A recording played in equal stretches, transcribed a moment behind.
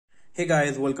Hey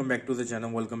guys, welcome back to the channel.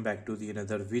 Welcome back to the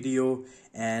another video.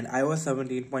 And iOS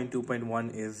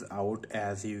 17.2.1 is out.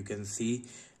 As you can see,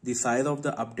 the size of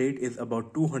the update is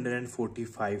about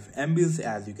 245 MBs,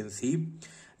 as you can see.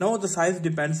 Now the size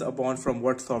depends upon from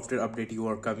what software update you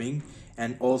are coming,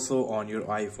 and also on your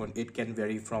iPhone. It can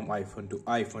vary from iPhone to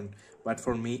iPhone, but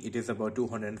for me it is about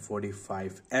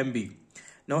 245 MB.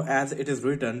 Now, as it is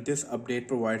written, this update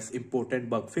provides important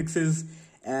bug fixes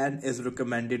and is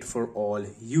recommended for all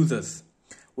users.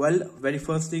 Well, very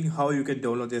first thing, how you can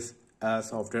download this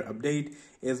software update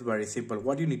is very simple.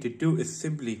 What you need to do is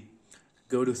simply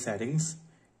go to settings,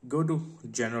 go to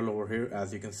general over here,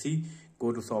 as you can see,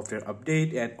 go to software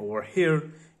update, and over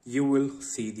here you will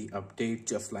see the update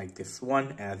just like this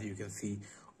one, as you can see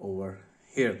over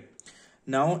here.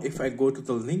 Now if I go to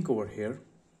the link over here,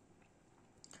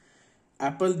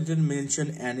 Apple didn't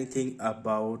mention anything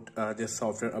about this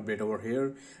software update over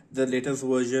here. The latest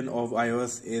version of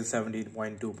iOS is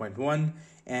 17.2.1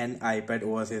 and iPad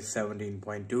OS is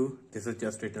 17.2. This is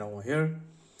just written over here.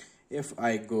 If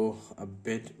I go a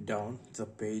bit down, the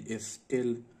page is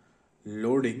still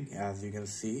loading, as you can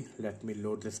see. Let me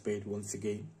load this page once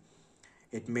again.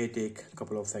 It may take a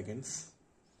couple of seconds.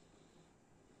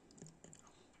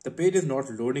 The page is not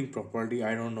loading properly.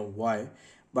 I don't know why.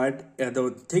 But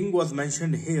the thing was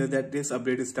mentioned here that this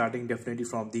update is starting definitely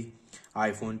from the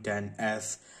iPhone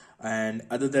XS. And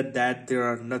other than that, there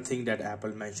are nothing that Apple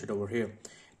mentioned over here.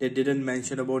 They didn't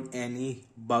mention about any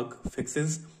bug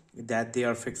fixes that they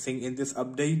are fixing in this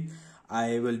update.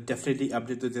 I will definitely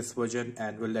update to this version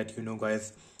and will let you know,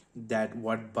 guys, that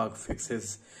what bug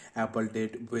fixes Apple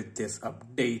did with this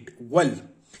update. Well,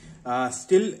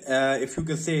 still, if you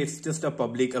can say it's just a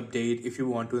public update, if you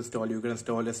want to install, you can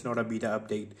install. It's not a beta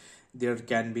update. There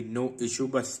can be no issue,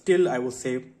 but still I will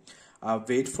say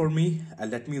wait for me.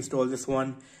 Let me install this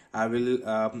one. I will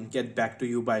get back to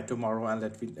you by tomorrow and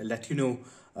let you know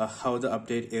how the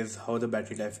update is, how the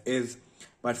battery life is.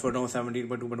 But for now,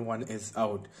 17.2.1 is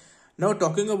out. Now,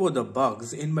 talking about the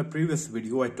bugs, in my previous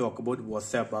video I talked about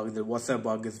WhatsApp bug. The WhatsApp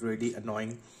bug is really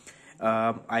annoying.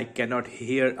 I cannot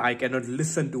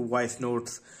listen to voice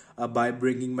notes by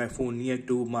bringing my phone near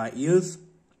to my ears.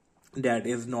 That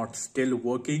is not still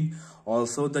working.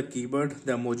 Also, the keyboard,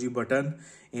 the emoji button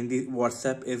in the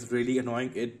WhatsApp is really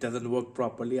annoying. It doesn't work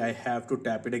properly. I have to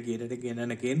tap it again and again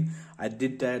and again. I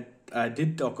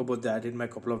did talk about that in my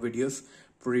couple of videos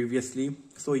previously.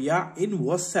 So yeah, in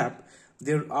WhatsApp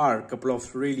there are a couple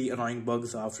of really annoying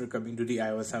bugs after coming to the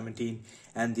iOS 17,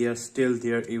 and they are still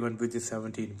there even with the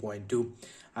 17.2.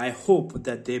 I hope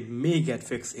that they may get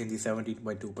fixed in the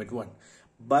 17.2.1.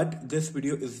 But this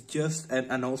video is just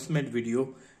an announcement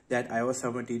video that iOS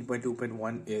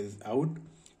 17.2.1 is out.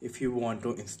 If you want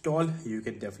to install, you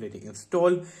can definitely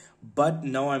install. But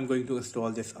now I'm going to install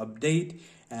this update,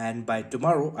 and by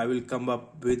tomorrow I will come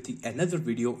up with another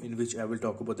video in which I will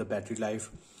talk about the battery life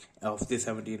of the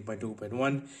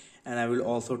 17.2.1, and I will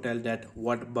also tell that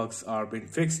what bugs are being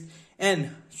fixed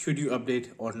and should you update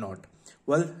or not.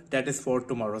 Well, that is for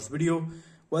tomorrow's video.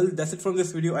 Well, that's it from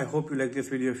this video. I hope you like this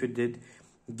video. If you did,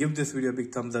 give this video a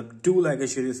big thumbs up. Do like and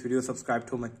share this video, subscribe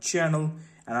to my channel,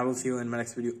 and I will see you in my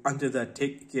next video. Until that,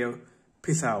 take care.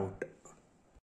 Peace out.